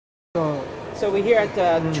So we're here at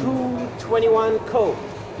To21 Co.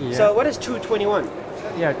 Yeah. So what is To21?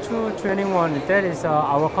 Yeah, To21, that is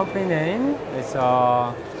our company name. It's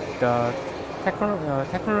the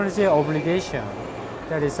technology obligation.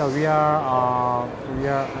 That is our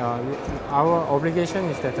obligation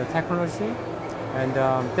is that the technology, and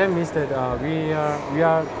that means that we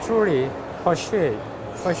are truly pursue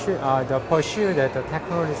that the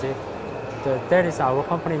technology. That is our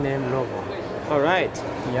company name logo. All right.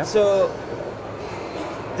 Yep. So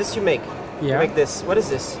this you make. Yeah. You make this. What is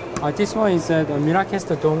this? This one is the Miracast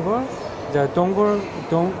Dongle. The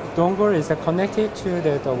dongle is connected to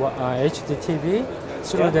the HD TV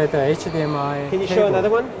through the HDMI. Can you cable. show another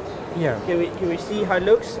one? Here. Can we see how it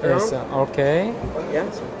looks? Yes. Okay. Yeah.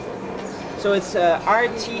 So it's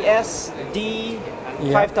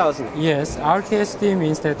RTSD5000. Yes. RTSD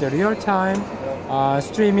means that the real-time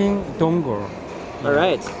streaming dongle. All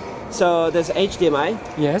right. So there's HDMI.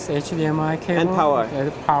 Yes, HDMI cable. And power.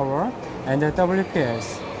 Power and the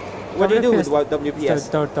WPS. What do you do with WPS?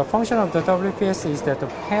 The function of the WPS is that the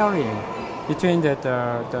pairing between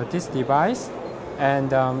this device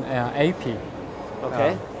and AP.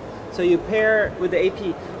 Okay. So you pair with the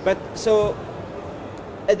AP. But so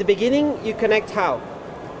at the beginning you connect how?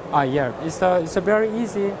 Yeah, it's a very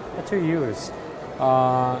easy to use.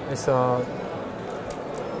 It's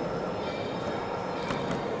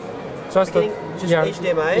just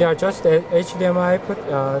HDMI. Yeah, just HDMI. Put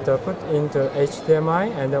into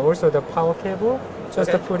HDMI, and also the power cable.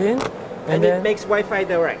 Just put in, and then it makes Wi-Fi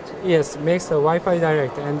direct. Yes, makes the Wi-Fi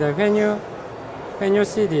direct. And when you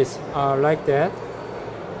see this like that,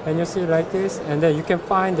 when you see like this, and then you can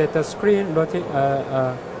find that the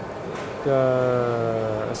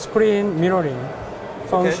screen mirroring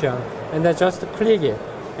function, and then just click it,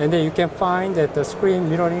 and then you can find that the screen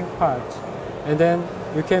mirroring part, and then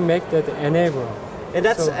you can make that enable. And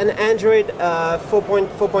that's an Android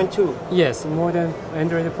 4.2. Yes, more than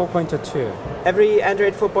Android 4.2. Every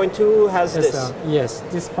Android 4.2 has this. Yes,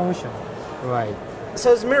 this function. Right.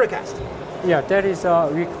 So it's Miracast. Yeah, that is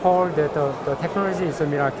we call that the technology is a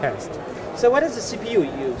Miracast. So what is the CPU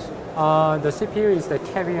you use? The CPU is the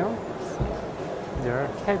CAVIUM. There,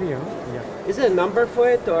 CAVIUM. Yeah. Is it a number for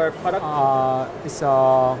it or product? It's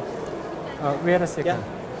wait a second.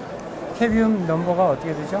 Yeah. CAVIUM number가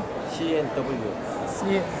어떻게 되죠? CNW.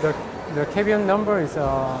 The CAVIUM number is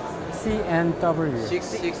CNW.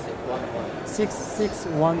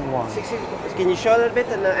 6611. Can you show a little bit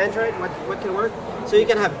on the Android what can work? So you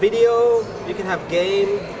can have video, you can have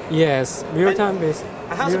game. Yes, real-time based.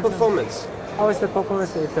 How's the performance? How is the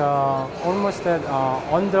performance? It's almost at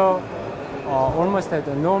almost at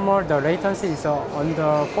the normal. The latency is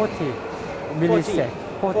under 40 milliseconds.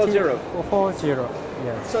 40.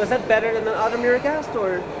 Yes. So is that better than the other Miracast,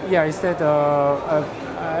 or? Yeah, it's that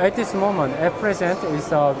at this moment, at present, is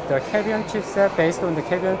the CAVIUM chipset. Based on the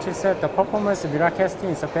CAVIUM chipset, the performance of Miracasting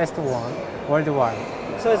is the best one worldwide.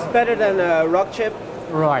 So it's better than a Rock chip?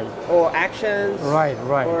 Right. Or Actions? Right.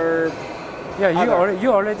 Or yeah,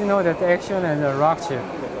 you already know that Action and the Rock chip.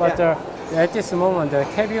 But at this moment, the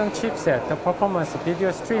CAVIUM chipset, the performance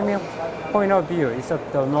video streaming point of view is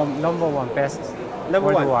the number one best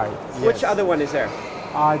worldwide. Yes. Which other one is there?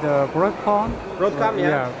 The Broadcom.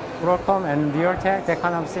 Yeah. Broadcom and Realtek, that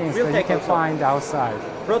kind of things that you can find outside.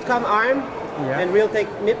 Broadcom ARM and Realtek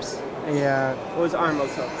MIPS? Yeah. Or is ARM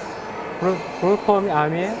also? Broadcom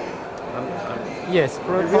ARM? Yes,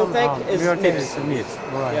 Broadcom Realtek is MIPS.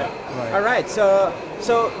 Right. Yeah. Right. All right. So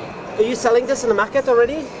are you selling this in the market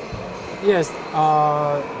already? Yes.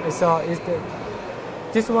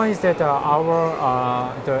 This one is that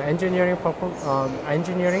the engineering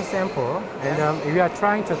sample, and we are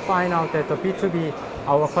trying to find out that the B2B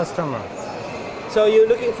our customer. So you're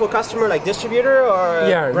looking for customer like distributor or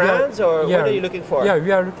brands, or what are you looking for? Yeah,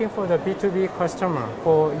 we are looking for the B2B customer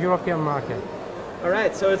for European market. All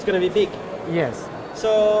right, so it's going to be big. Yes.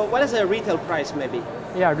 So what is the retail price maybe?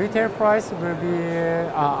 Yeah, retail price will be.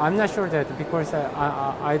 I'm not sure that because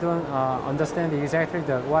I don't understand exactly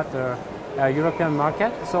what the European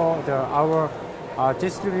market. So our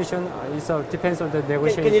distribution depends on the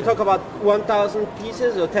negotiation. Can you talk about 1,000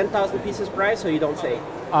 pieces or 10,000 pieces price, or you don't say?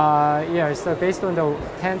 Yeah, it's based on the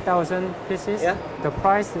 10,000 pieces. Yeah. The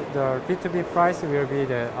price, the B2B price will be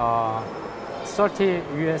the 30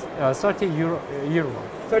 euro.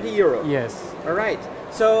 30 euro. Yes. All right.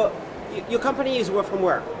 So your company is from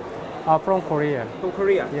where? From Korea. From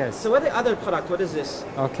Korea. Yes. So what is the other product? What is this?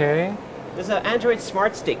 Okay. There's an Android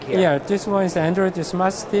Smart Stick here. Yeah, this one is Android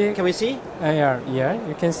Smart Stick. Can we see? Yeah,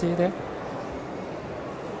 you can see that.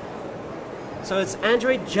 So it's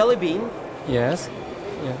Android Jelly Bean. Yes.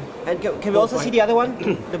 Yeah. And can we also see the other one,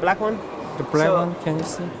 the black one? The black So- one, can you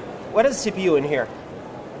see? What is CPU in here?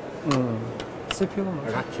 CPU.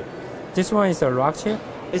 Rock chip. This one is a rock chip.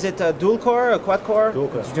 Is it a dual core or quad core? Dual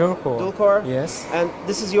core. Dual core. Dual core? Yes. And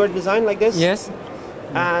this is your design like this? Yes.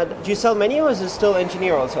 Do you sell many or is it still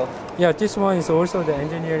engineer also? Yeah, this one is also the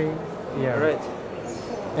engineering. Yeah. All right.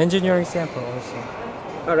 Engineering sample also.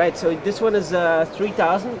 All right, so this one is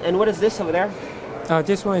 3000. And what is this over there?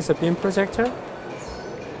 This one is a beam projector.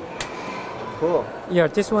 Cool. Yeah,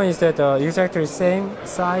 this one is the exactly same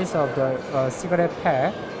size of the cigarette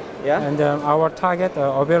pack. Yeah? And our target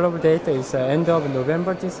available date is end of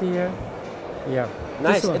November this year. Yeah.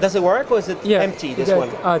 Nice. This one- Does it work or is it yeah, empty, this the- one?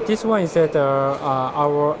 This one is at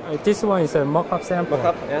our. This one is a mock-up sample.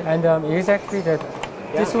 Mock-up, yeah. And exactly that.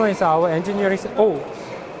 This Yeah. one is our engineering.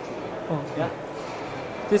 Yeah.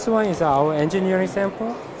 This one is our engineering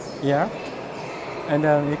sample. Yeah. And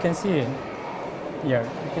you can see it. Yeah,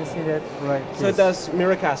 you can see that right. So it does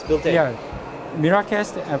Miracast built in? Yeah,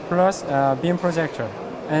 Miracast plus beam projector.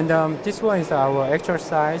 And this one is our actual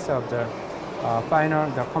size of the final,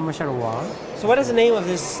 the commercial one. So what is the name of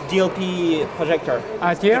this DLP projector?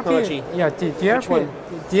 Technology. DLP, yeah, Which one?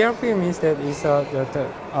 DLP means that it's the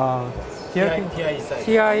DLP, TI inside.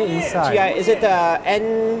 TI inside. TI, is it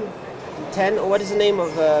N10 or what is the name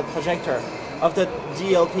of the projector of the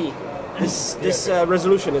DLP? This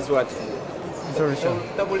resolution is what? Resolution.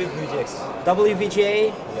 WVGX. WVGA?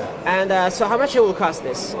 Yeah. And so how much it will cost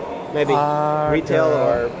this? Maybe retail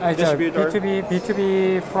or distributor?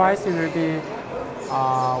 B2B price it will be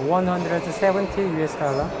 170 US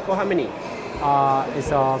dollar. For how many? It's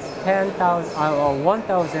 10,000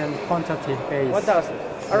 1,000 quantity base. 1,000.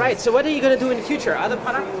 All right, so what are you going to do in the future? Other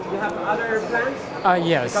products? You have other plans?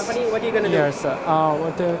 Yes. Company, what are you going to do? Yes.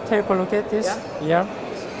 Take a look at this. Yeah.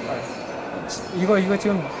 이거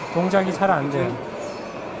지금 동작이 잘 안 돼.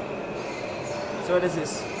 So what is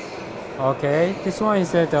this? Okay. This one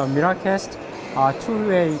is the Miracast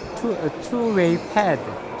two-way pad.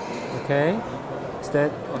 Okay. Is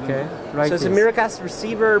that okay? Like So it's a this. Miracast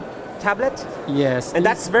receiver tablet? Yes. And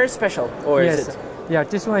that's very special, or yes. is it? Yeah,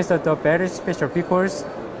 this one is the very special because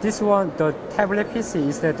this one, the tablet PC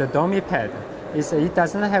is the dummy pad. It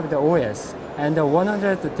doesn't have the OS. And the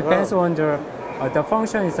 100 depends on the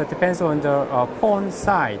function is depends on the phone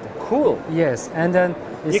side. Cool. Yes, and then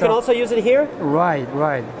it's You can also use it here?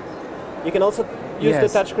 right. You can also use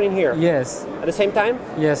Yes. the touchscreen here? Yes, At the same time?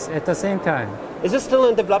 yes, at the same time. Is this still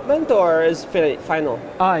in development or is final?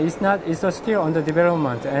 It's not. It's still under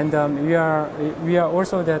development, and we are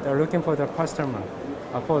also looking for the customer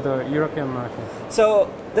for the European market. So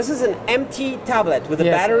this is an empty tablet with a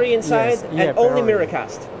Yes, battery inside yes, yeah, and only battery.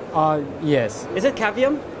 Miracast. Yes. Is it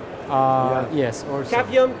CAVIUM? Yes. Also.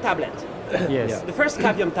 CAVIUM tablet. Yes. The first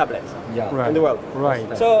CAVIUM tablet Yeah. Right. in the world. Right.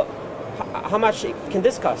 So how much can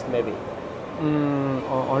this cost maybe?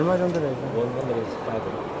 얼마 정도 되죠? 105.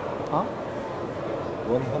 어?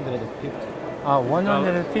 150.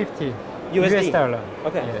 150 USD. US dollar.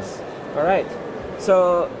 Okay. Yes. All right.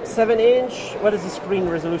 So 7-inch. What is the screen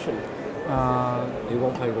resolution?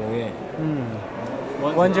 1080에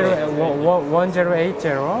 1080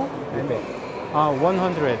 600.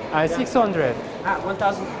 100 600.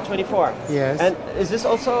 1024. Yes. And is this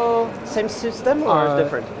also same system or is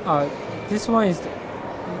different? This one is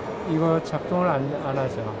이거 작동을 안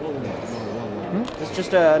하죠. It's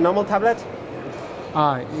just a normal tablet.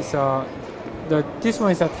 It's this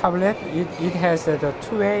one is a tablet. It has the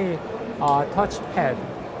two-way touchpad,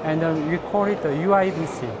 and we call it the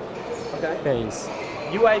UIBC Okay. base.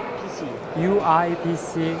 UIPC.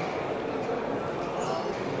 UIBC.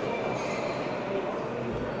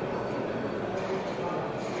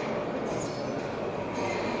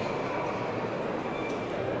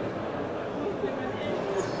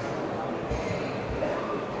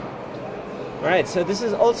 All right. So this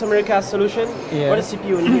is also Miracast solution. Yeah. What is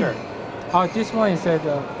CPU in here? This one is the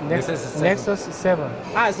Nexus 7.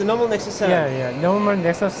 It's the normal Nexus 7. Yeah. Normal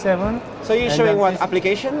Nexus 7. So you're And showing what this-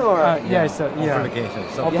 application or Yes. Yeah. Application.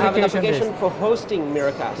 So you have an application application-based. for hosting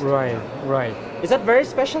Miracast? Right. Is that very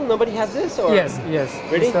special? Nobody has this, or Yes.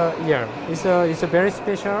 Really? It's a very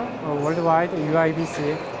special worldwide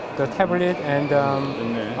UIBC. The tablet and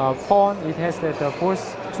phone. It has the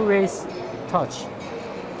both two-way touch.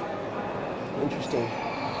 Interesting.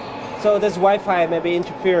 So there's Wi-Fi, maybe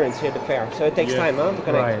interference here at the fair, so it takes time, huh, to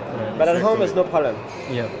connect. Right. But at home, it's no problem.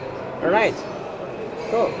 Yeah. All right.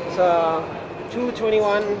 Cool. So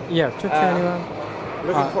 221. Yeah. 221.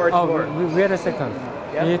 Looking forward to more. Wait a second.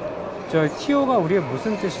 Yeah. 저 TO가 우리의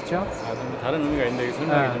무슨 뜻이죠? 다른 의미가 있는데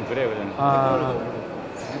설명이 좀 그래요.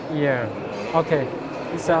 Yeah. Okay.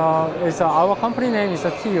 So our company name is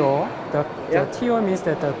TO. The Yeah. TO means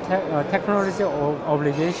that the technology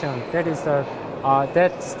obligation. That is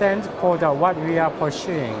that stands for what we are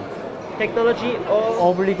pursuing. Technology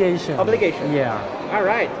or Obligation. obligation. Yeah. All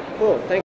right. Cool. Thank